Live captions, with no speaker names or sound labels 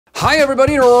Hi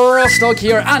everybody, Rossdog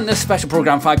here, and this special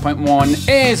program 5.1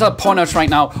 is upon us right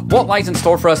now. What lies in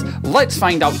store for us? Let's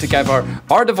find out together.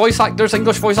 Are the voice actors,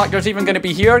 English voice actors, even going to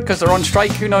be here? Because they're on strike,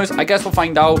 who knows? I guess we'll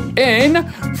find out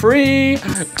in 3,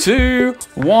 2,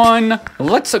 1,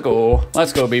 let's go.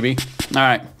 Let's go, baby.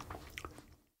 Alright.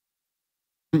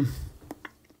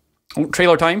 Oh,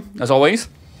 trailer time, as always.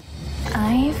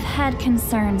 I've had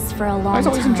concerns for a long time. It's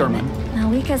always in German.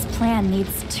 Malika's plan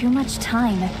needs too much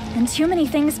time, and too many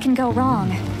things can go wrong.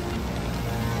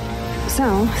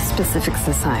 So, specifics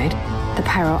aside, the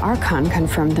Pyro Archon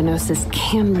confirmed the Gnosis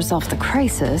can resolve the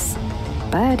crisis,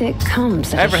 but it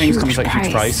comes at a huge price. Everything comes at a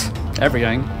huge price.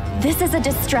 Everything. This is a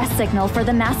distress signal for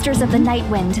the Masters of the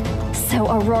Nightwind, so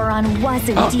Auroron was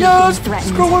indeed being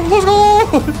threatened. Let's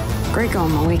go! Great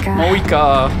going, Malika.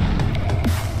 Malika.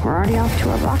 We're already off to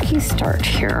a rocky start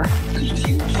here.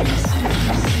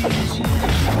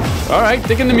 Alright,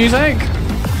 digging the music.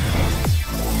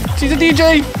 She's a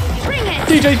DJ! Bring it!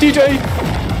 DJ!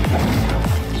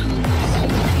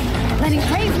 Letting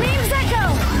praise memes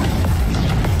echo!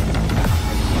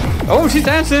 Oh, she's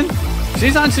dancing!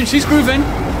 She's dancing, she's grooving.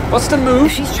 What's the If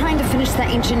move? she's trying to finish that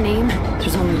ancient name,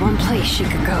 there's only one place she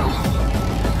could go.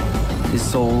 His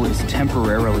soul is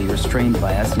temporarily restrained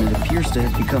by us, and it appears to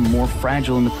have become more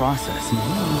fragile in the process.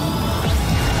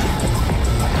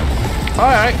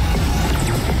 Alright.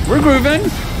 We're grooving.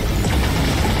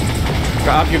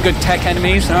 Grab your good tech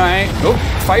enemies, alright. Oh,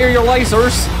 fire your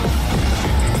lasers.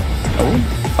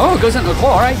 Oh, it goes into the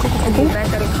claw, alright. Cool. In the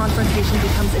event that a confrontation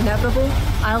becomes inevitable,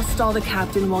 I'll stall the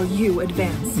captain while you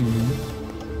advance.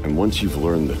 And once you've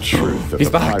learned the truth that the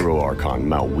Pyro Archon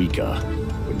Malika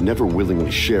would never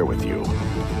willingly share with you,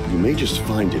 you may just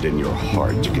find it in your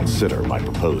heart to consider my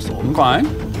proposal. Okay.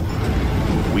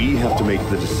 We have to make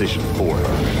the decision for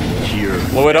her. Here,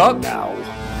 Blow it up. now.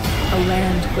 A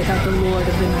land without the Lord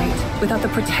of the Night, without the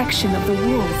protection of the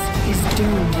wolves, is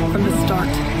doomed from the start.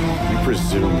 We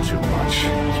presume too much.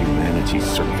 Humanity's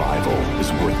survival is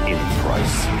worth any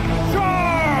price.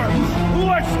 Charge!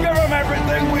 Let's give them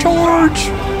everything we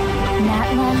Charge!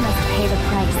 Natlan must pay the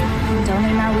price, and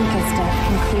only Malika's death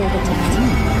can clear the debt.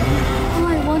 All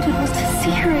I wanted was to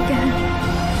see her again.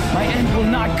 My end will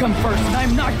not come first, and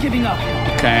I'm not giving up.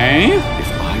 Okay.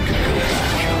 If I could go back,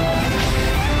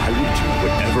 I would do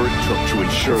whatever it took to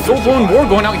ensure their Full-blown war survival.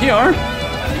 going out here.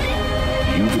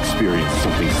 You've experienced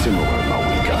something similar,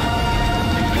 Malika.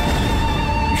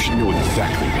 You should know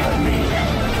exactly what I mean.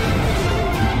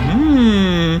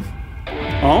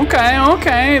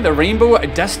 Okay. The rainbow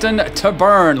destined to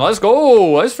burn. Let's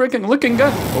go. That's freaking looking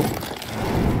good.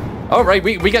 Oh. All right,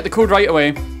 we get the code right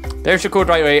away. There's your code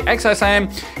right away. XSM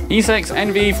E6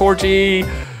 NV 4G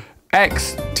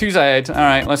X2Z. All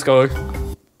right, let's go.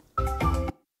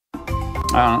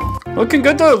 Looking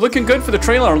good though. Looking good for the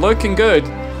trailer. Looking good.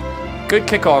 Good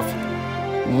kickoff.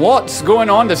 What's going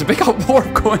on? There's a big war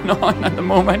going on at the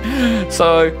moment.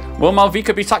 So, will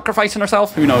Malvika be sacrificing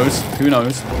herself? Who knows? Who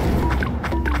knows?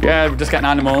 Yeah, we're just getting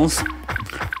animals.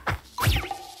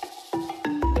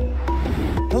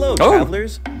 Hello,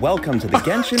 travelers. Welcome to the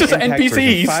Genshin Just Impact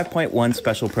NPCs. version 5.1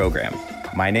 special program.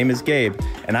 My name is Gabe,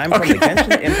 and I'm from the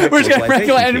Genshin Impact We're just getting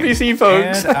regular localization team. NPC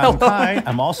folks. And hi,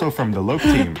 I'm also from the Loke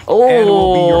team. Oh. And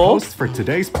will be your host for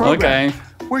today's program. Okay.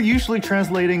 We're usually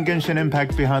translating Genshin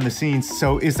Impact behind the scenes,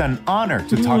 so it's an honor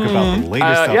to talk about the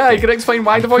latest update. Yeah, you can explain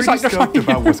why the voice I'm pretty actor's stoked not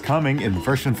about here. what's coming in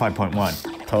version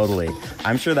 5.1. Totally.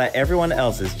 I'm sure that everyone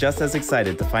else is just as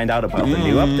excited to find out about the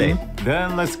new update.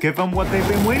 Then let's give them what they've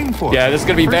been waiting for. Yeah, this is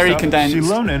going to be First very up, condensed.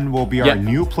 Shilonen will be our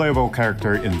new playable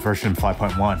character in version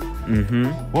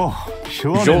 5.1. Whoa,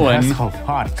 Shilonen has a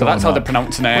lot So that's how going they're on.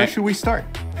 pronouncing Where it. should we start?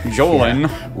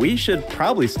 Jolin. We should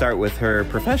probably start with her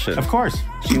profession. Of course.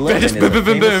 Shilonen is a Boom, boom,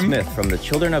 boom, famous boom. smith from the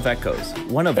Children of Echoes,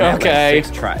 one of Okay. Natlan's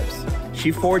 6 tribes.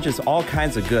 She forges all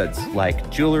kinds of goods, like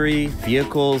jewelry,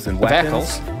 vehicles, and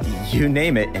weapons. You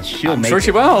name it, and she'll I'm make sure it.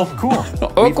 she will. Cool. We've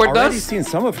already Awkwardness. seen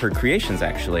some of her creations,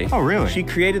 actually. Oh, really? She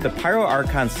created the Pyro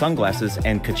Archon sunglasses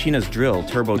and Kachina's drill,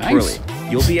 Turbo Nice. Twirly.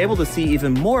 You'll be able to see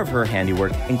even more of her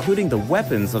handiwork, including the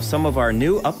weapons of some of our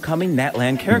new upcoming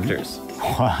Natlan characters.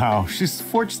 Wow, she's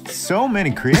forged so many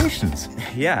creations.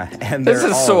 Yeah, and This they're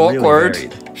is all so really awkward.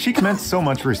 varied. She commands so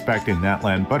much respect in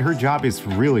Natlan, but her job is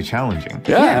really challenging.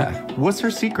 Yeah. What's her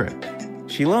secret?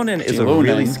 Shilonen is a Shilonen.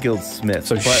 really skilled smith,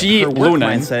 So but her work Shilonen.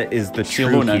 mindset is the true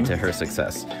key Shilonen. to her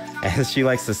success. As she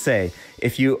likes to say,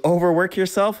 if you overwork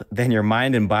yourself, then your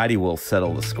mind and body will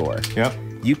settle the score. Yep.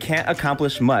 You can't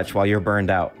accomplish much while you're burned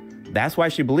out. That's why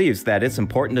she believes that it's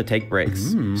important to take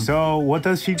breaks. So what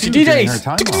does she do She during her DJs.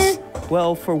 time off?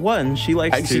 Well, for one, she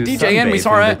likes to DJing, we sunbathe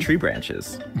saw in it. the tree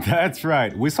branches. That's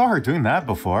right. We saw her doing that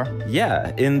before.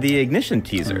 Yeah, in the Ignition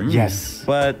teaser. Yes.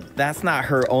 But that's not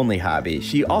her only hobby.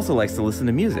 She also likes to listen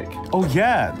to music. Oh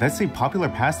yeah, that's a popular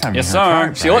pastime. Yes, in her sir.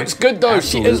 tribe, She right? looks good though.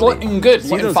 Absolutely. She is looking good. See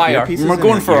Looking those fire. earpieces We're in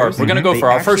going her for her. ears? We're gonna go They for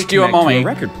our actually first duo connect to a mommy.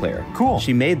 record player. Cool.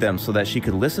 She made them so that she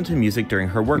could listen to music during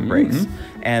her work breaks,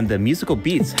 and the musical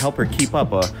beats help her keep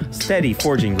up a steady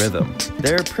forging rhythm.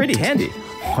 They're pretty handy.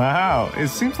 Wow, it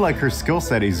seems like her skill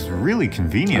set is really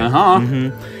convenient.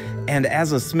 And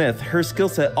as a smith, her skill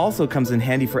set also comes in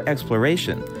handy for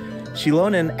exploration.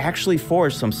 Shilonen actually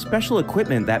forged some special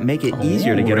equipment that make it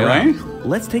easier to get really? around.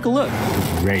 Let's take a look.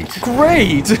 Great.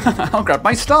 Great. I'll grab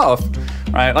my stuff.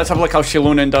 All right, let's have a look how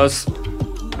Shilonen does.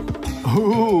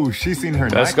 Ooh, she's in her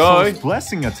Let's Night go. Soul's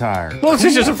blessing attire. Look,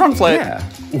 she's just a front flip. Yeah.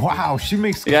 Wow, she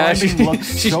makes Yeah, climbing look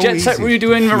she's so jet set easy.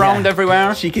 redoing around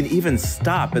everywhere. She can even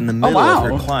stop in the middle wow.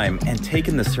 of her climb and take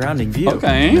in the surrounding view.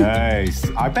 Okay. Nice.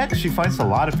 I bet she finds a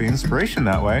lot of inspiration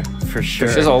that way. For sure.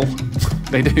 Shizzle.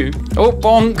 They do. Oh,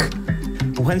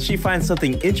 bonk. When she finds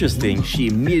something interesting, she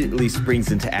immediately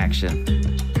springs into action.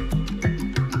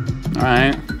 All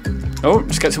right. Oh,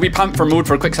 just gets a wee pump for mode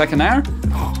for a quick second there.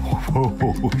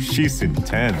 Oh, she's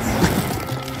intense.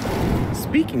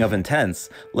 Speaking of intense,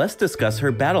 let's discuss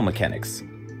her battle mechanics.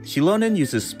 Shilonen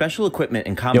uses special equipment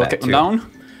in You'll combat kick them too.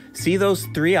 down. See those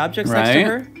 3 objects next to Right.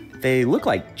 her? They look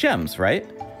like gems, right?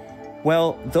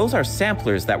 Well, those are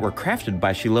samplers that were crafted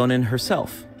by Shilonen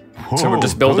herself. So we're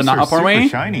just Whoa, building those that up, are are we? super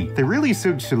shiny. They really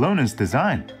suit Shilonen's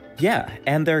design. Yeah,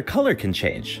 and their color can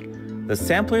change. The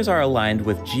samplers are aligned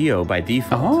with Geo by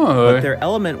default, Oh. but their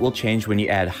element will change when you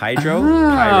add Hydro,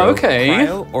 Ah, Pyro, okay.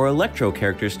 Cryo, or Electro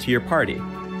characters to your party.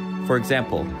 For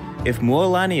example, if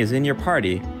Mualani is in your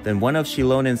party, then one of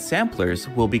Shilonen's samplers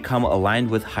will become aligned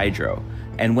with Hydro.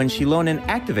 And when Shilonen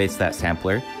activates that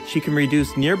sampler, she can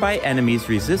reduce nearby enemies'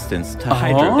 resistance to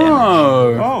Hydro damage.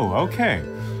 Oh. Oh, okay.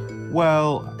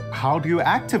 Well, how do you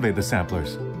activate the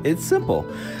samplers? It's simple.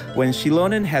 When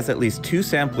Shilonen has at least 2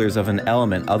 samplers of an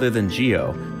element other than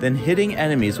Geo, then hitting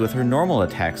enemies with her normal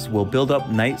attacks will build up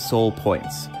Night Soul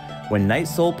points. When Night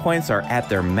Soul points are at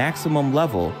their maximum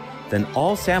level, then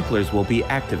all samplers will be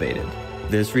activated.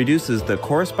 This reduces the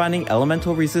corresponding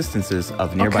elemental resistances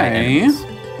of nearby enemies.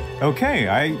 Okay,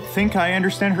 I think I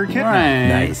understand her kit. Right.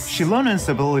 Nice. Shilonen's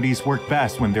abilities work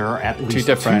best when there are at least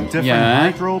different, two different yeah.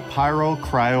 Hydro, Pyro,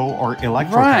 Cryo, or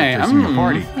Electro Right. characters in your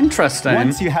party. Interesting.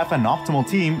 Once you have an optimal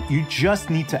team, you just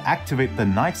need to activate the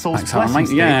Night Soul's Night Soul, blessing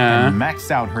state yeah. and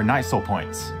max out her Night Soul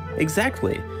points.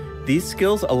 Exactly. These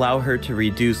skills allow her to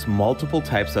reduce multiple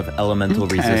types of elemental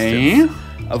Okay. resistance.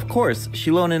 Of course,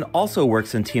 Shilonen also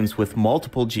works in teams with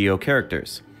multiple Geo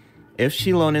characters. If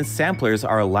Shilonen's samplers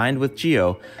are aligned with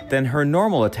Geo, then her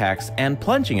normal attacks and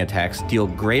plunging attacks deal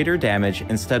greater damage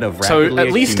instead of So rapidly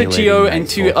at least a accumulating Geo Night and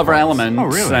 2 Soul other points. elements, Oh,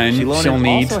 really? then she'll Shilonen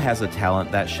need. also has a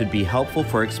talent that should be helpful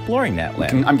for exploring that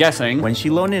land. I'm guessing. When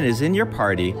Shilonen is in your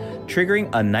party, triggering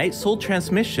a Night Soul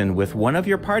transmission with one of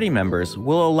your party members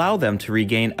will allow them to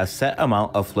regain a set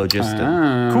amount of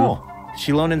phlogiston. Cool.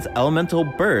 Shilonen's elemental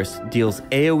burst deals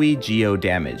AoE Geo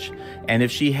damage, and if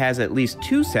she has at least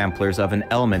 2 samplers of an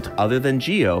element other than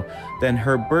Geo, then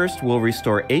her burst will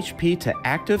restore HP to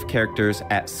active characters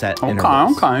at set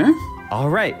intervals. Okay.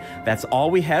 Alright, that's all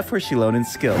we have for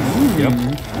Shilonen's skills. Yep.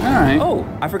 All right. Oh,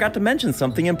 I forgot to mention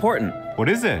something important. What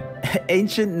is it?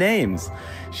 Ancient names.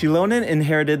 Shilonen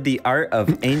inherited the art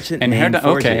of ancient name Inherited-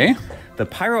 forging. okay. The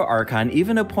Pyro Archon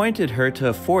even appointed her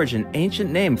to forge an ancient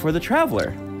name for the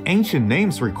Traveler. Ancient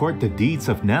names record the deeds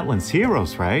of Natlan's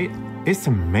heroes, right? It's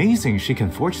amazing she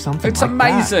can forge something It's like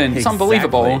amazing. It's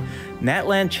unbelievable. Exactly.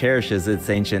 Natlan cherishes its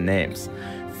ancient names.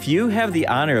 Few have the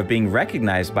honor of being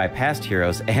recognized by past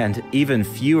heroes, and even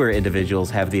fewer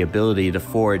individuals have the ability to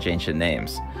forge ancient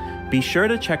names. Be sure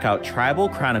to check out Tribal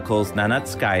Chronicles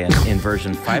Nanatskayan in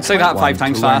version 5.1 Say that 5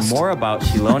 times to learn fast. more about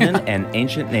Shilonen and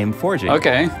ancient name forging.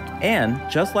 Okay. And,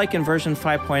 just like in version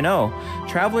 5.0,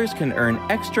 travelers can earn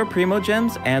extra Primo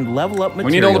Gems and level up materials.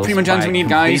 We need all the Primo Gems by we need,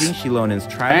 guys. completing Shilonen's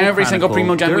Tribal Every single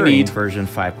Chronicle Primo Gem we during need. version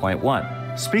 5.1.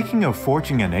 that. Speaking of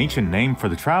forging an ancient name for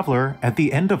the Traveler, at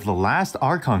the end of the last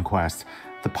Archon quest,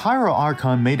 the Pyro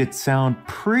Archon made it sound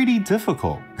pretty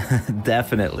difficult.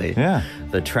 Definitely. Yeah.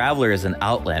 The Traveler is an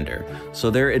Outlander, so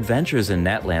their adventures in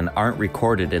Natlan aren't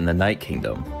recorded in the Night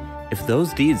Kingdom. If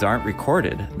those deeds aren't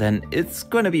recorded, then it's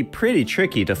going to be pretty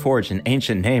tricky to forge an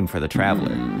ancient name for the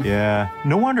Traveler. Yeah,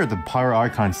 no wonder the Pyro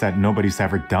Archon said nobody's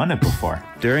ever done it before.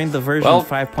 During the version Well,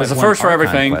 5.1 there's a first for Archon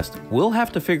everything. quest, we'll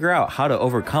have to figure out how to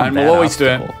overcome And that we'll always do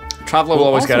obstacle. it. Traveler will We'll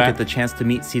always also get get it. the chance to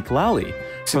meet Citlali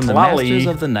from the Citlali. Masters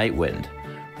of the Night Wind.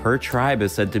 Her tribe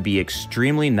is said to be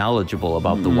extremely knowledgeable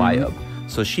about the Wayub,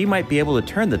 so she might be able to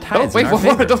turn the tides in our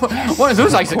favor. What are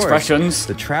those nice expressions?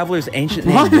 The Traveler's ancient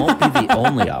name won't be the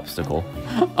only obstacle.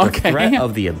 The threat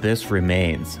of the Abyss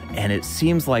remains, and it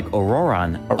seems like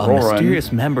Auroran, a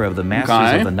mysterious member of the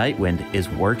Masters of the Nightwind, is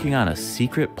working on a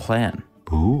secret plan.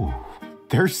 Ooh,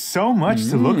 there's so much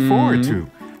to look forward to.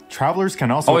 Travelers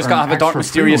can also always gotta have a dark,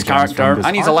 mysterious character,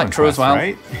 and he's Electro as well.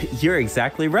 Right? You're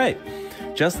exactly right.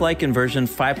 Just like in version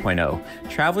 5.0,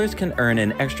 travelers can earn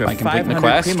an extra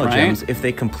 500 Primogems if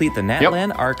they complete the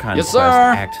Natlan Archon quest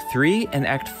Act 3 and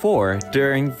Act 4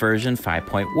 during version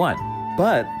 5.1.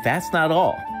 But that's not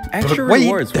all. Extra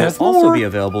rewards will also be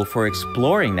available for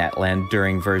exploring Natlan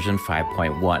during version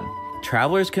 5.1.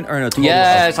 Travelers can earn a total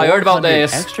of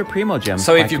 400 extra Primogems.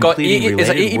 So if you've got 80, is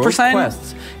it 80%?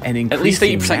 Quests and at least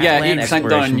 80%, yeah, 80%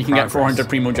 done, you can get 400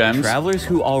 Primogems. Travelers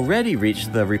who already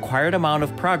reached the required amount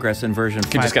of progress in version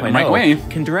 5.0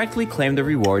 can directly claim the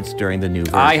rewards during the new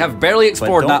version. I have barely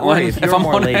explored that one, if you're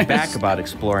more laid back about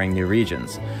exploring new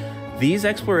regions. These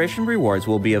exploration rewards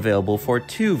will be available for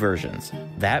 2 versions.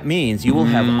 That means you will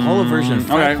have all of version 5.1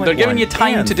 Alright, they're giving you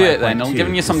time to do it then. They're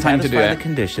giving you some time to do it. The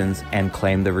conditions and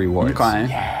claim the rewards. Okay.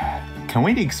 Yeah. Can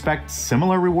we expect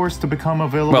similar rewards to become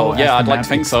available? Well, yeah, I'd like to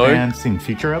think so. In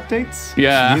future updates?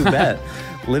 Yeah. You bet.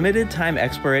 Limited time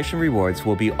exploration rewards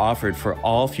will be offered for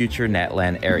all future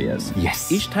Natlan areas.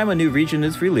 Yes. Each time a new region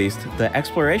is released, the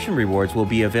exploration rewards will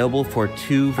be available for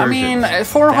 2 versions. I mean,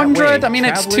 400. I mean,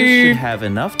 it's 2. Have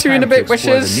enough 2 and a bit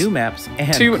wishes. The new maps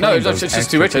and 2. No, it's just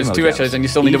 2 wishes. 2 wishes, and you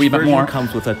still need a wee bit more. Each version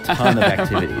comes with a ton of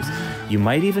activities. You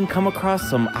might even come across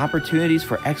some opportunities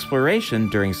for exploration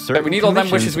during certain. But we need all them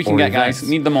wishes we can get, guys.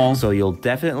 Need them all. So you'll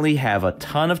definitely have a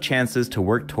ton of chances to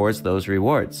work towards those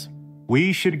rewards.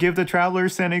 We should give the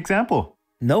travelers an example.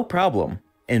 No problem.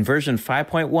 In version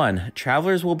 5.1,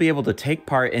 travelers will be able to take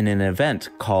part in an event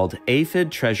called Aphid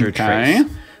Treasure Trace.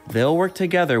 They'll work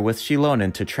together with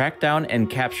Shilonen to track down and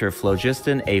capture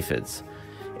phlogiston aphids.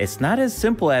 It's not as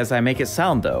simple as I make it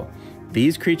sound, though.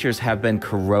 These creatures have been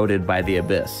corroded by the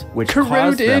Abyss, which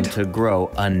caused them to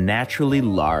grow unnaturally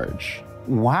large.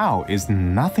 Wow, is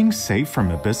nothing safe from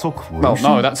abyssal corrosion? Well,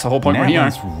 no, that's the whole point we're here.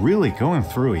 Natlan's really going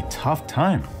through a tough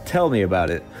time. Tell me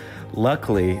about it.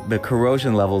 Luckily, the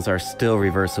corrosion levels are still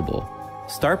reversible.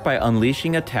 Start by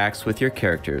unleashing attacks with your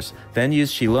characters, then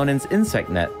use Shilonen's insect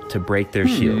net to break their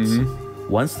shields.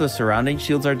 Once the surrounding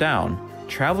shields are down,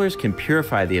 travelers can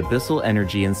purify the abyssal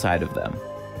energy inside of them.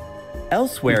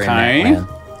 Elsewhere in Natlan,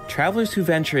 travelers who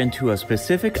venture into a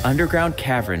specific underground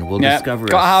cavern will discover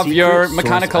a secret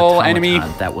mechanical enemy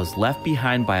that was left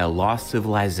behind by a lost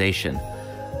civilization.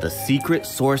 The secret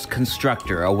source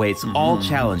constructor awaits all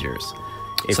challengers.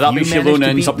 If so that'll be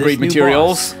Shilonen's upgrade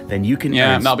materials. Then you can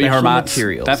earn that'll be her mats.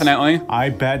 Materials. Definitely. I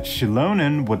bet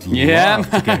Shilonen would love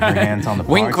to get her hands on the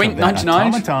parts wink, wink, of that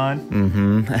nudge,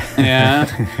 automaton.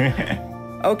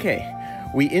 Yeah. Okay.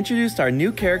 We introduced our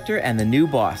new character and the new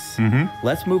boss.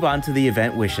 Let's move on to the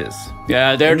event wishes.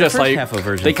 Yeah, they're just like,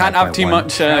 they can't have too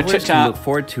much chit-chat. Look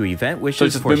forward to event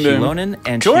wishes for Shilonen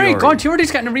and Chiori. God,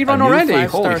 Chiori's getting a rerun already.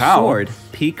 Holy cow. Sword,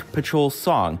 Peak Patrol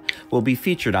Song, will be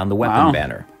featured on the weapon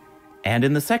banner. And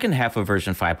in the second half of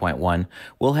version 5.1,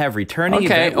 we'll have returning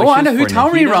event wishes and a Hu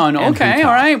Tao rerun. Okay, all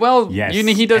right. Well,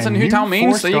 He does and Hu Tao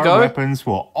means, there you go. Weapons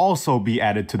will also be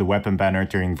added to the weapon banner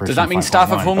during version 5.1. Does that mean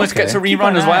Staff of Homeless gets a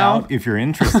rerun as well? If you're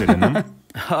interested in them.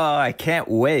 Oh, I can't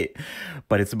wait.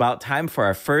 But it's about time for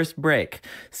our first break.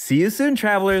 See you soon,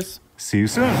 travelers. See you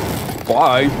soon.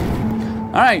 Bye.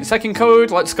 All right, second code,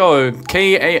 let's go.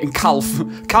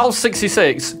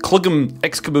 Calf66, Clugum,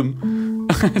 Excubum.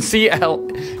 CLGXTN.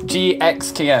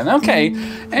 Okay,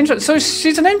 so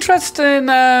she's an interesting,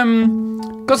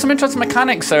 got some interesting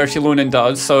mechanics there. Shilonen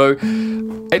does. So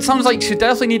it sounds like she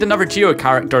definitely need another Geo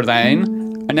character then,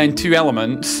 and then 2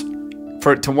 elements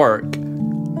for it to work.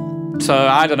 So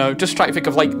I don't know, just try to think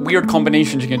of like weird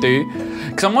combinations you can do.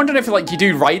 Because I'm wondering if like you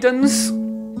do Raiden's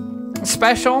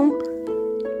special,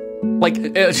 like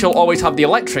she'll always have the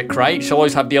electric, right? She'll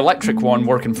always have the electric one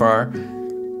working for her.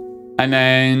 And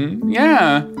then,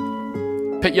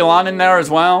 put Yolan in there as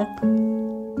well.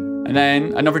 And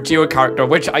then another Geo character,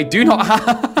 which I do not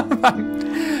have. I'm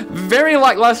very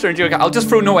lackluster in Geo character. I'll just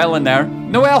throw Noelle in there.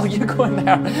 Noelle, you go in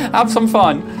there. Have some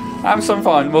fun. Have some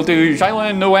fun. We'll do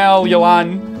Xilan, Noelle,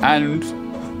 Yolan, and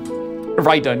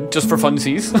Raiden, just for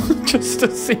funsies. Just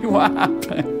to see what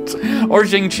happens. Or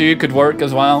Jingchu could work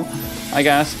as well, I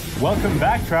guess. Welcome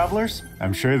back, travelers.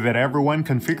 I'm sure that everyone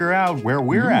can figure out where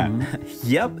we're at.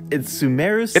 Yep, it's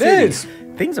Sumeru City. It is.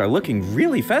 Things are looking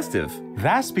really festive.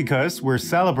 That's because we're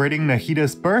celebrating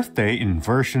Nahida's birthday in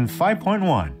version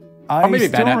 5.1. I maybe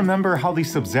still Bennett. remember how the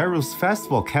Sub-Zero's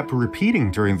festival kept repeating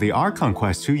during the Archon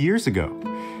quest 2 years ago.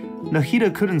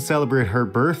 Nahida couldn't celebrate her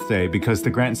birthday because the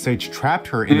Grand Sage trapped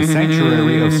her in the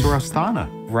sanctuary of Surastana.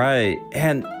 Right,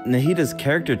 and Nahida's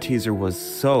character teaser was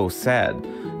so sad.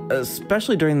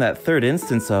 Especially during that third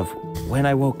instance of, when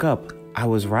I woke up, I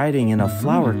was riding in a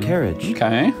flower carriage.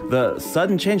 Okay. The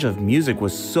sudden change of music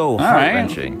was so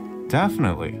heart-wrenching.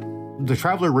 Definitely. The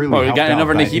Traveler really Well, we helped got out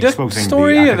another by Nahida exposing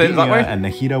story? the Is it that way? academia, and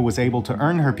Nahida was able to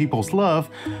earn her people's love,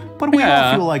 but we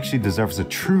all feel like she deserves a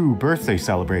true birthday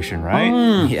celebration,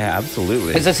 right? Yeah,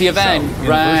 absolutely. Is this the event? In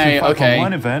right, version 5.1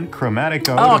 okay. event, Chromatic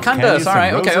Ode Oh, of Candace, Candies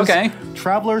alright, and okay, Roses, okay.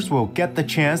 Travelers will get the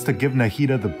chance to give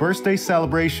Nahida the birthday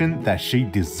celebration that she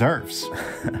deserves.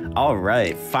 All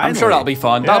right, finally. I'm sure that'll be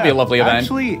fun. That'll be a lovely event.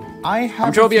 Actually, I have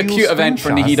I'm sure it'll be a few cute event for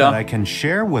screenshots Nahida. that I can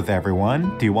share with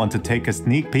everyone. Do you want to take a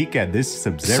sneak peek at this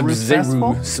Sub-Zero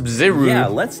festival? Sub-Zero. Yeah,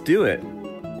 let's do it.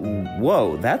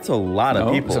 Whoa, that's a lot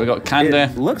of people. So we got Kanda.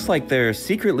 It looks like they're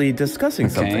secretly discussing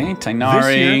something. This year,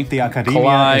 Tainari, the Academia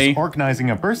Kalai. is organizing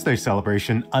a birthday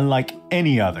celebration unlike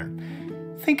any other.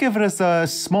 Think of it as a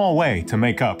small way to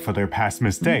make up for their past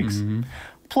mistakes.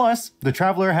 Plus, the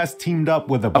Traveler has teamed up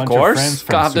with a bunch of friends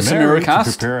from gotta have the Sumeru Sumeru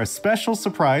cast. to prepare a special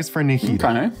surprise for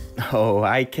Nahida. Okay. Oh,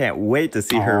 I can't wait to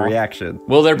see her reaction.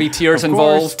 Will there be tears Of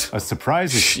involved? course, a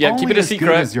surprise is Yeah, keep only it a as good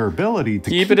secret. as your ability to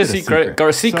Keep it a secret. Got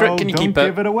a secret, So can you don't keep it?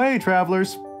 give it away,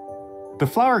 Travelers. The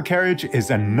flower carriage is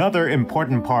another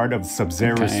important part of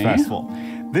Sub-Zero's Okay. festival.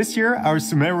 This year, our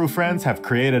Sumeru friends have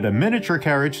created a miniature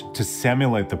carriage to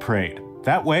simulate the parade.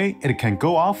 That way, it can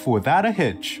go off without a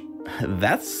hitch.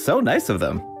 That's so nice of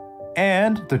them.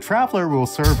 And the Traveler will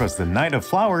serve as the Knight of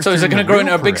Flowers. So is it during going to the grow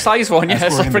into real a big parade, size one? Yeah, it's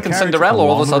like escorting the freaking carriage Cinderella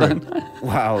all of a along the sudden. route.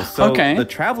 Wow, so Okay. the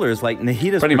Traveler is like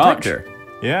Nahida's Pretty much. protector.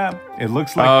 Yeah, it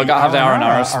looks like Oh, the gotta have the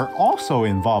Aranara Aranas. are also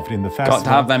involved in the festival. Got to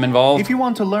have them involved. If you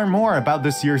want to learn more about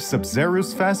this year's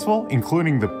Sub-Zero's festival,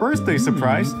 including the birthday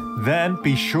surprise, then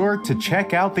be sure to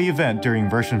check out the event during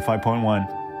version 5.1.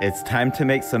 It's time to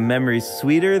make some memories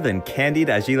sweeter than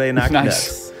candied agile Nice.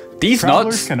 nuts. These Travelers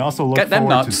nuts. can also look Get them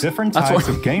forward nuts. to different That's types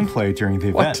what- of gameplay during the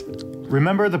event.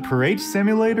 Remember the parade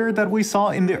simulator that we saw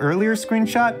in the earlier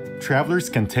screenshot? Travelers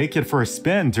can take it for a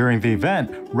spin during the event,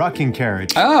 rocking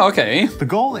carriage. Oh, okay. The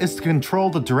goal is to control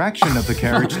the direction of the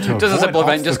carriage to Just a avoid simple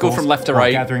event, just go obstacles from left to while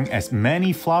right. gathering as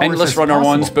many flowers Endless as runner possible.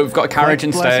 ones, but we've got a carriage Collect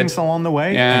instead. blessings along the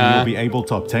way, Yeah. and you'll be able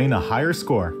to obtain a higher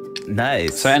score.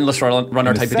 Nice. So endless runner In the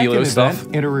type of second dealio event, stuff.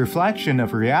 in a reflection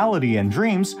of reality and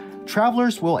dreams,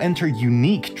 travelers will enter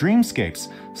unique dreamscapes,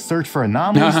 search for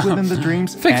anomalies within the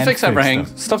dreams, and Fix everything.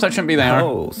 them. Stuff that shouldn't be there.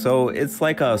 Oh, so it's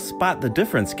like a spot the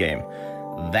difference game.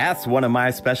 That's one of my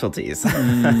specialties.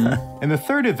 In the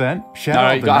third event, Shadow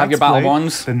Alright, of the gotta have your Night's battle Blade,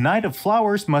 ones. the Knight of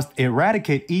Flowers must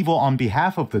eradicate evil on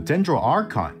behalf of the Dendro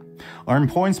Archon. Earn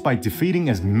points by defeating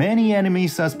as many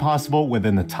enemies as possible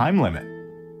within the time limit.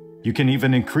 You can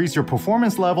even increase your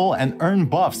performance level and earn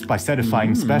buffs by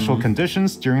satisfying special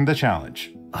conditions during the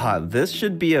challenge. This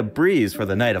should be a breeze for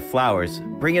the Knight of Flowers.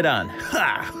 Bring it on.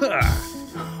 Ha, ha.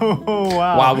 Oh,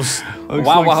 wow. Wow. Looks Wow,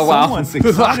 like wow, wow. someone's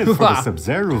excited for the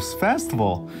Sub-Zero's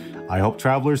festival. I hope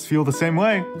travelers feel the same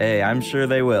way. Hey, I'm sure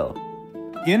they will.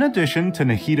 In addition to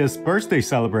Nahida's birthday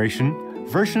celebration,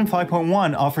 version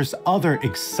 5.1 offers other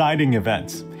exciting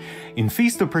events. In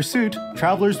Feast of Pursuit,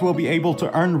 travelers will be able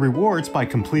to earn rewards by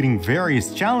completing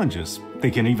various challenges.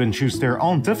 They can even choose their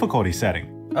own difficulty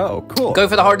setting. Oh, cool. Go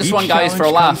for the hardest Each one, guys, for a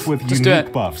challenge laugh. comes with Just do unique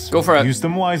it. buffs. Go for it. Use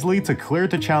them wisely to clear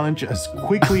the challenge as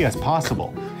quickly as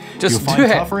possible. Just You'll do find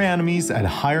it. tougher enemies at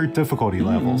higher difficulty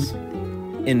levels.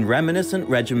 In Reminiscent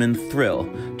Regimen Thrill,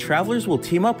 travelers will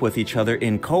team up with each other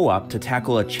in co-op to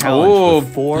tackle a challenge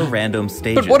with 4 random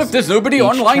stages. But what if there's nobody Each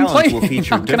online challenge playing? will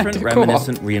feature How can I different do co-op?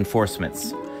 Reminiscent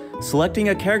reinforcements. Selecting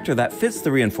a character that fits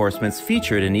the reinforcements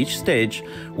featured in each stage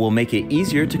will make it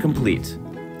easier to complete.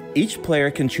 Each player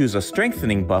can choose a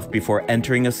strengthening buff before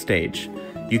entering a stage.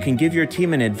 You can give your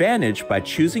team an advantage by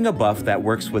choosing a buff that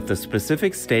works with the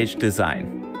specific stage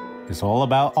design. It's all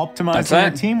about optimizing That's your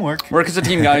it. teamwork. Work as a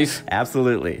team, guys.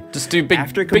 Absolutely. Just do big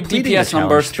After big completing DPS the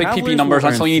numbers, challenge, big TP travelers numbers. will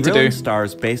That's all earn you need to thrilling do.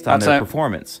 stars based on That's their it.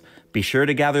 performance. Be sure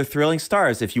to gather thrilling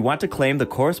stars if you want to claim the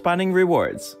corresponding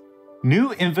rewards.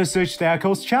 New envisaged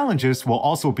Echoes challenges will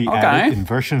also be Okay. added in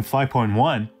version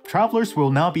 5.1. Travelers will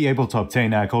now be able to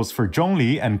obtain Echoes for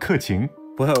Zhongli and Keqing.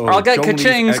 Whoa, I'll get Zhongli's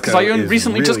Kaching's because I echo is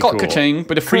recently just really got cool. Kaching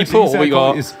with a free Keqing's pull. We Echo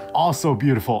got. is also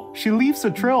beautiful. She leaves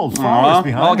a trail of flowers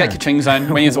behind I'll her. get Kaching's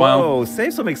in. Me as well. Whoa,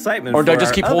 save some excitement Or do I for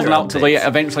just our keep other holding out till they updates.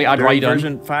 eventually add During Raiden?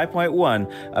 version 5.1,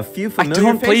 a few I familiar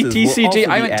don't play faces TCG. will also I be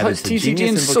haven't added touched to TCG in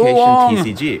Genius so Invocation long.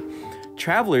 TCG.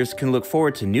 travelers can look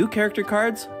forward to new character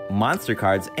cards, monster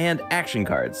cards, and action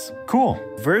cards. Cool.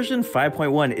 Version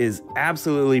 5.1 is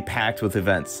absolutely packed with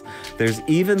events. There's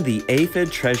even the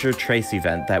Aphid Treasure Trace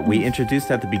event that we introduced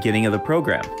at the beginning of the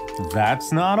program.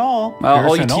 That's not all. Well,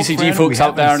 all you TCG folks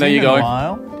out there, there you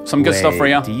go. Some good stuff for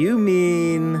you. Do you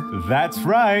mean... That's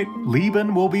right.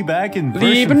 Lieben will be back in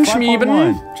version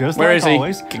 5.1. Just Where like is he?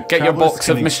 always, Get your box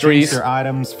of mysteries. Their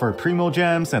items for Primo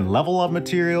Gems and level up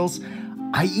materials.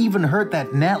 I even heard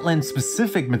that Natlan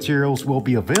specific materials will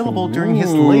be available during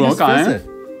his latest visit.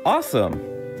 Awesome.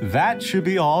 That should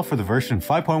be all for the version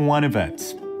 5.1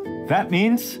 events. That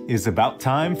means it's about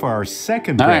time for our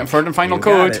second break. Alright, third and final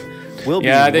code. We'll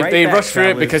yeah, be right they back, rush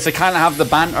through it because they can't have the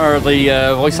banter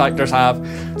the voice actors have.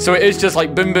 So it is just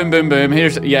like boom, boom, boom, boom.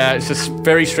 Here's, yeah, it's just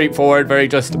very straightforward, very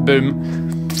just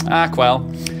boom. Well.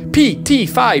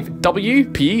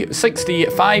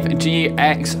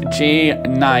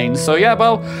 PT5WP65GXJ9. So yeah,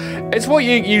 well, it's what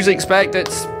you usually expect.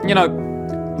 It's, you know,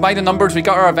 by the numbers, we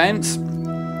got our events.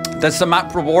 There's the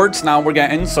map rewards now we're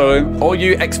getting. So all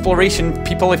you exploration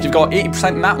people, if you've got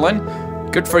 80%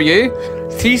 Natlan, good for you.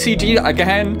 TCG,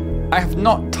 again, I have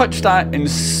not touched that in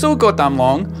so goddamn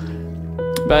long.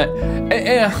 But,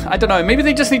 I don't know, maybe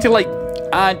they just need to, like,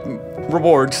 add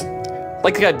rewards.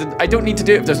 Like, I don't need to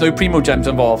do it if there's no Primo Gems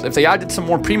involved. If they added some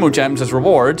more Primo Gems as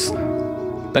rewards,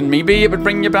 then maybe it would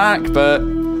bring you back, but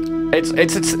it's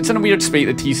in a weird state,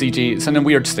 the TCG. It's in a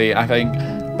weird state, I think.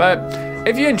 But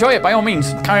if you enjoy it, by all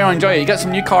means, carry on, enjoy it. You get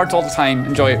some new cards all the time.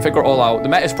 Enjoy it, figure it all out. The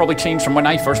meta's probably changed from when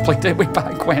I first played it way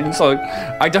back when, so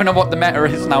I don't know what the meta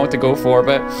is now to go for,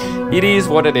 but it is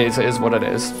what it is. It is what it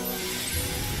is.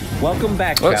 Welcome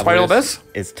back, travelers.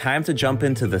 It's time to jump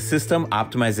into the system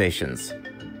optimizations.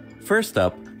 First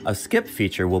up, a skip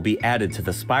feature will be added to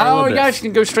the Spiral Abyss. Oh, yeah, you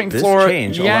can go straight in this floor. This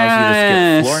change allows you to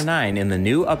skip floor 9 in the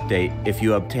new update if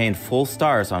you obtain full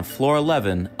stars on floor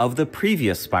 11 of the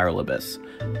previous Spiral Abyss.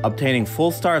 Obtaining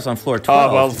full stars on floor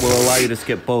 12 will allow you to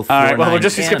skip both floor 9 we'll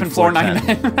just be skipping floor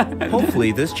 9.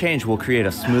 Hopefully, this change will create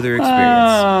a smoother experience.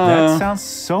 That sounds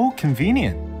so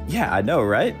convenient. Yeah, I know,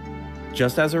 right?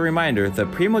 Just as a reminder, the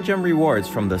Primo Gem rewards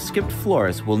from the skipped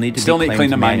floors will need to be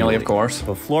claimed manually, of course.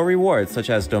 But floor rewards, such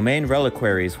as domain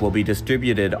reliquaries, will be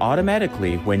distributed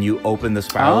automatically when you open the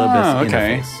Spiral Abyss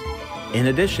interface. In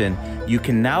addition, you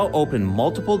can now open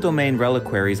multiple domain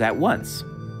reliquaries at once.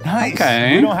 Nice.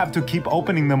 Okay. You don't have to keep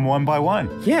opening them one by one.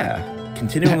 Yeah.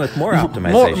 Continuing with more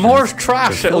optimization. more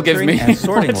trash it'll give me. And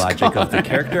sorting logic of the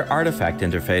character artifact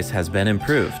interface has been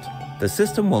improved. The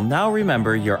system will now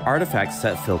remember your artifact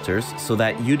set filters so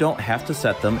that you don't have to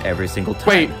set them every single time.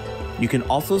 Wait. You can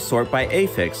also sort by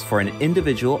affix for an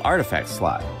individual artifact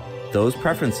slot. Those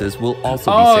preferences will also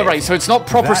be saved. Oh, right, so it's not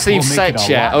proper save sets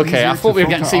yet. Okay, I thought we were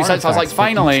getting save sets. I was like,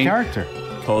 finally.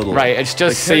 Totally. Right, it's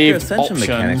just save options,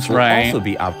 mechanics will also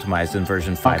be optimized in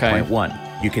version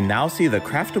 5.1. You can now see the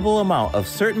craftable amount of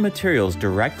certain materials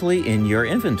directly in your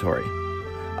inventory.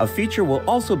 A feature will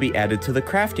also be added to the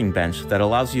crafting bench that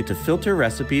allows you to filter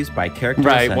recipes by character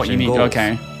ascension what you need, goals.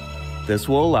 okay. This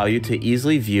will allow you to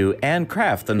easily view and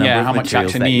craft the number of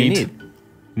materials that you need.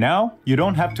 Now, you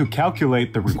don't have to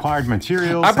calculate the required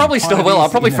materials. I probably still will. I'll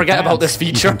probably forget about this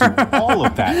feature. All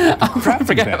of that. I'll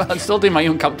forget about it. I'll still do my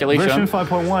own calculation. Version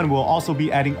 5.1 will also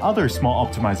be adding other small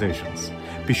optimizations.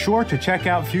 Be sure to check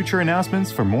out future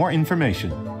announcements for more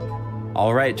information.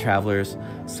 All right, travelers.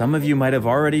 Some of you might have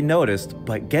already noticed,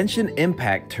 but Genshin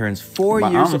Impact turns 4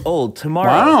 years old tomorrow.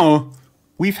 Wow.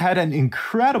 We've had an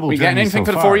incredible journey. We getting anything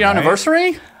so for the far, 4-year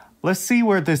anniversary? Let's see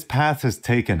where this path has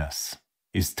taken us.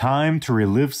 It's time to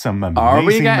relive some amazing Are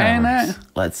we getting memories. it?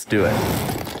 Let's do it.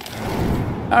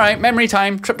 All right, memory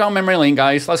time. Trip down memory lane,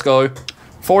 guys. Let's go.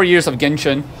 4 years of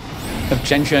Genshin.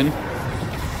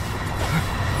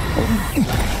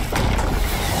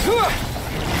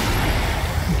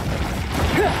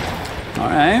 All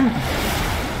right.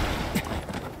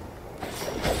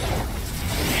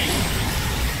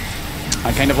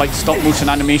 I kind of like stop motion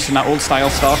animation, that old style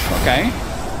stuff. Okay.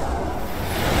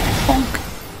 Bonk.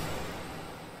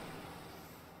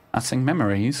 Passing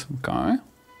memories. Okay.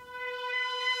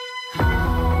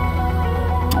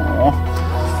 Oh,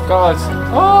 God.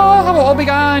 Oh, how it all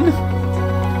began.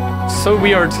 So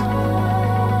weird.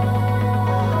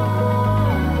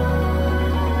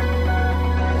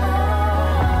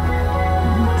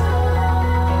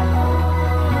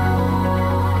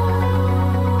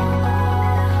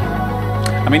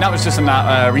 I mean, that was just in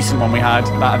that recent one we had,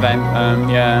 that event.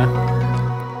 Yeah.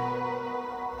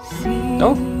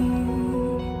 Oh.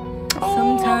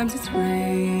 Sometimes it's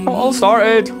rain. Oh, all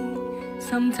started.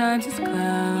 Sometimes it's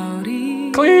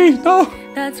cloudy. Clee, no.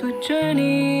 That's what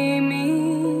journey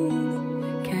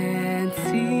means. Can't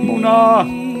see. Yuna.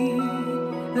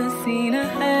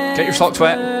 Get your socks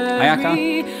wet,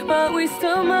 Ayaka. But we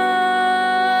still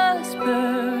must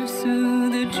pursue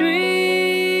the dream.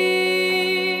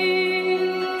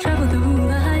 Travel through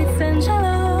the heights and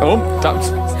shallows. Oh, that's...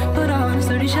 Put on a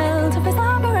sturdy shell to face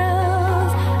our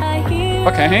perils. I hear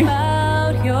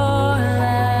about your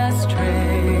last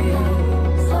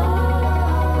trace.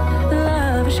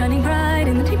 Love is shining bright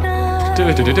in the deep night. Stand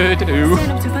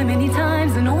up to fight many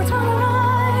times and know it's wrong or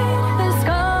right. The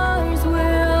scars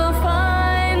will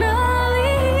finally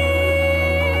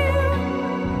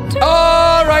heal.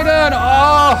 Oh, Raiden!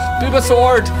 Oh, do the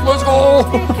sword. Let's go.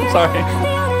 Sorry.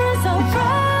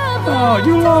 Oh,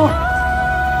 you know.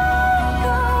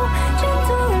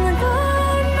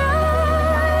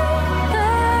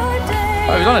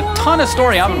 Oh, we've done a ton of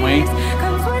story, haven't we?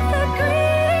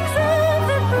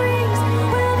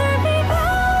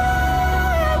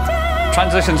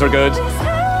 Transitions are good.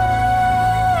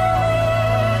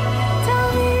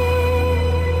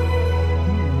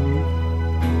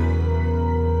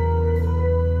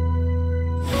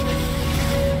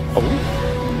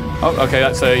 Oh, okay,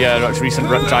 that's a that's a recent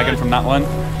dragon from that one.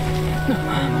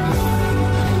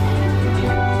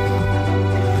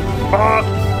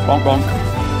 Bonk bonk.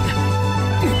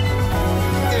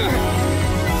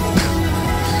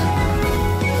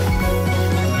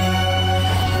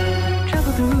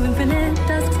 Travel through infinite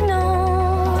dusks and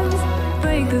gnomes.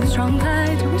 Break through the strong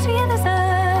tide to reach the other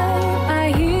side.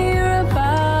 I hear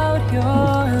about your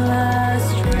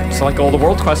last trace. It's like all the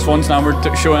World Quest ones now we're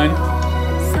showing.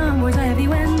 Some words are heavy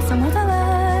when some words are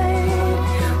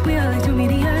light. We are like two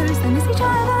meteors that miss each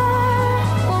other.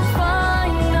 We'll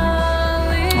finally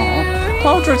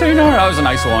Cloud Retainer, that was a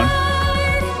nice one.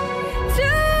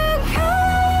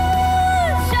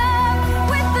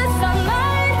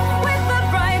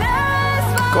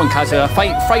 Go on, Kazuya.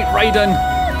 Fight Raiden.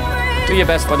 Do your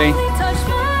best, buddy.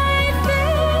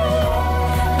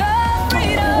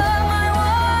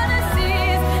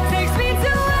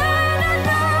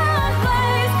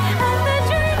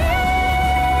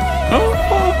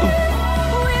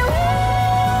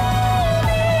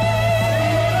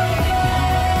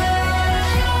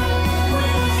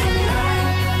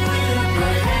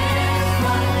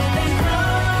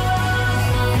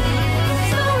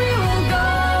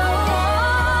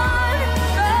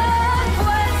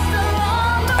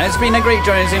 It's been a great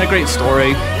journey, it's been a great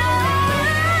story.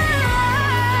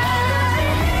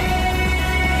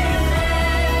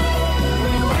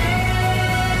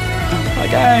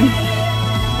 Again.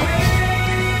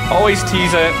 Always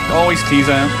tease it, always tease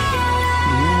it.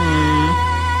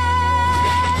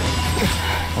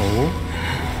 Oh.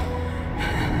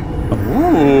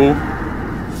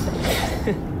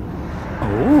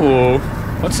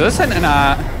 What's this hinting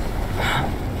at?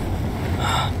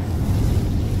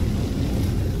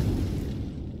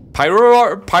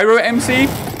 Pyro MC?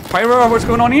 Pyro, what's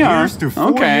going on here? Here's to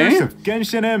 4 years of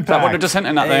Genshin Impact. Is that what they're just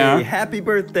hinting at there? Happy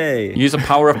birthday. Use the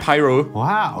power of Pyro.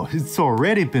 Wow, it's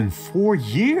already been 4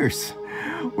 years.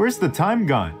 Where's the time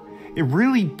gone? It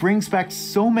really brings back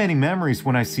so many memories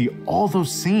when I see all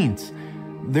those scenes.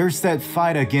 There's that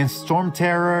fight against Storm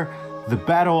Terror, the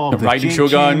battle of the Jade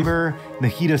Chamber,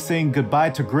 Nahida saying goodbye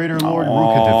to Greater Lord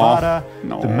Rukkhadevata,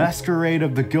 the Masquerade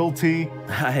of the Guilty.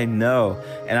 I know,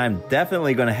 and I'm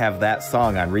definitely going to have that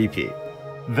song on repeat.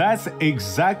 That's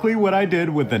exactly what I did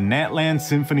with the Natlan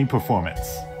Symphony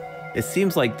performance. It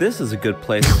seems like this is a good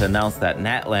place to announce that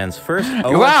Natlan's first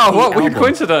OST wow, what weird album,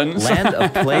 coincidence. Land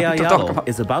of Play Ayalo,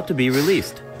 is about to be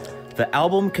released. The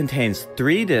album contains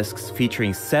 3 discs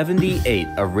featuring 78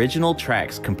 original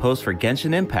tracks composed for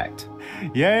Genshin Impact.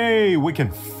 Yay! We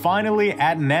can finally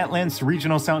add Natlan's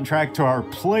regional soundtrack to our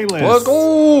playlist. Let's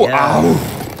go! Yeah.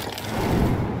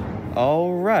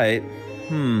 All right.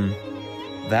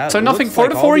 That so nothing looks for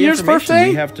like the all 4 the years information birthday?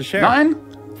 we have to share. Nothing?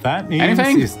 That means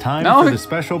Anything? it's time No? for the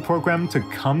special program to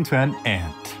come to an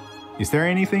end. Is there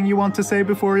anything you want to say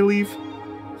before we leave?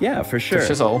 Yeah, for sure.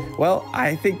 Well,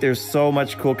 I think there's so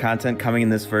much cool content coming in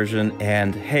this version,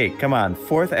 and hey, come on,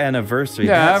 4th anniversary.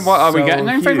 Yeah, what are we getting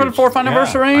anything for the 4th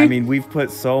anniversary? I mean, we've put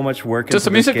so much work into just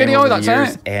a music this game video, over that's the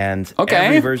years, it. And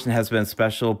every version has been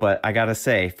special, but I gotta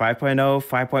say, 5.0,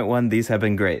 5.1, these have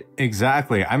been great.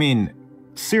 Exactly. I mean,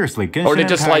 seriously, Genshin Or they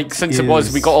just like, since it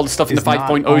was, we got all the stuff in the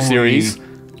 5.0 series.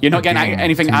 You're not getting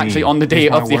anything actually on the day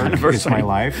of the anniversary. It's my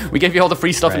life. We gave you all the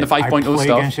free stuff in the 5.0 stuff. I play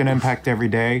Genshin Impact every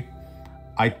day.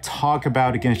 I talk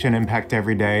about Genshin Impact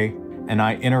every day, and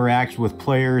I interact with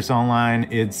players online.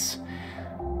 It's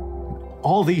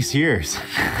all these years.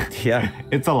 Yeah.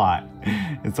 It's a lot.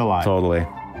 It's a lot. Totally.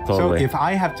 So if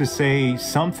I have to say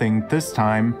something this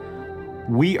time,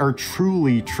 we are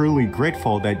truly, truly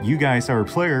grateful that you guys, our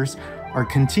players, are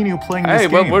continue playing this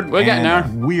game. Hey, we're getting there.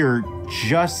 We're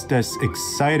just as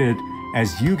excited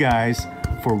as you guys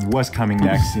for what's coming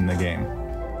next in the game.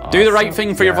 Awesome. Do the right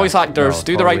thing for your voice actors. No,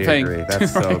 do the right thing. Agree.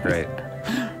 That's so great.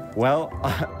 Well,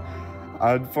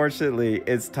 unfortunately,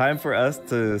 it's time for us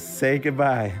to say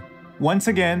goodbye. Once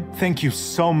again, thank you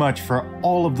so much for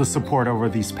all of the support over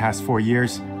these past 4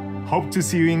 years. Hope to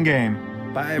see you in game.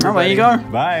 Bye, everybody. Oh, there you go.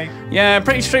 Bye. Yeah,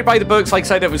 pretty straight by the books. Like I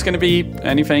said, it was going to be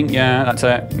anything. Yeah, that's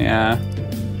it. Yeah.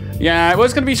 Yeah, it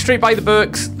was going to be straight by the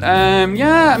books.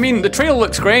 Yeah, I mean, the trailer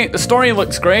looks great. The story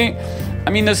looks great. I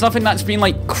mean, there's nothing that's been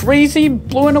like crazy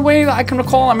blown away that I can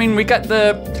recall. I mean, we get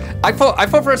the... I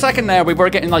thought for a second there we were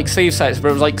getting like save sets, but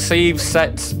it was like save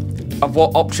sets of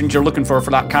what options you're looking for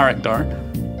that character.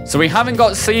 So we haven't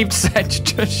got saved sets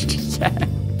just yet.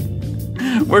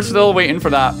 We're still waiting for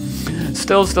that.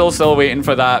 Still waiting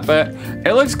for that. But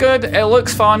it looks good. It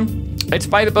looks fun. It's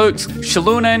by the books.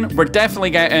 Shalunin, we're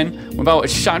definitely getting. Without a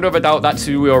shadow of a doubt, that's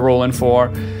who we are rolling for.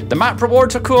 The map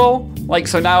rewards are cool. Like,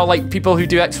 so now, like, people who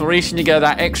do exploration, you get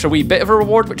that extra wee bit of a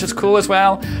reward, which is cool as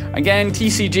well. Again,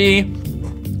 TCG.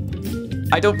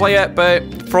 I don't play it,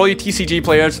 but for all you TCG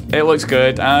players, it looks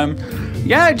good.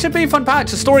 Yeah, it should be a fun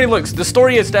patch. The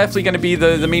story is definitely going to be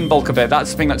the main bulk of it.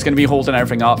 That's the thing that's going to be holding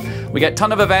everything up. We get a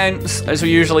ton of events, as we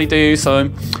usually do, so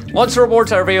lots of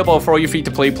rewards are available for all you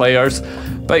free-to-play players.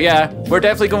 But yeah, we're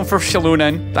definitely going for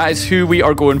Shalunin. That is who we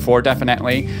are going for,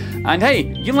 definitely. And hey,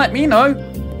 you can let me know,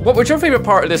 what was your favorite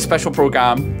part of this special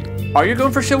program? Are you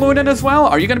going for Shalunin as well?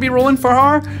 Are you going to be rolling for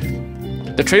her?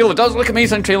 The trailer does look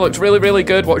amazing. The trailer looks really, really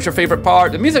good. What was your favorite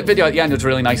part? The music video at the end was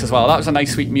really nice as well. That was a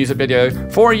nice, sweet music video.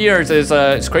 4 years is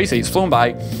it's crazy. It's flown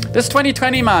by. This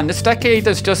 2020, man, this decade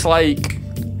is just like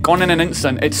gone in an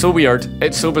instant. It's so weird.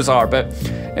 It's so bizarre, but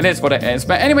it is what it is.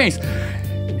 But anyways,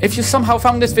 if you somehow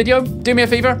found this video, do me a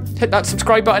favor, hit that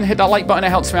subscribe button, hit that like button. It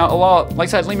helps me out a lot. Like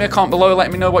I said, leave me a comment below.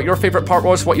 Let me know what your favorite part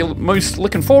was, what you're most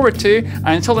looking forward to. And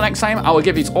until the next time, I will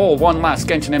give you all one last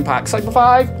Genshin Impact Cyber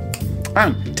 5.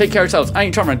 And take care of yourselves. I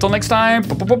ain't Charmer. Until next time,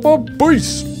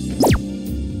 peace.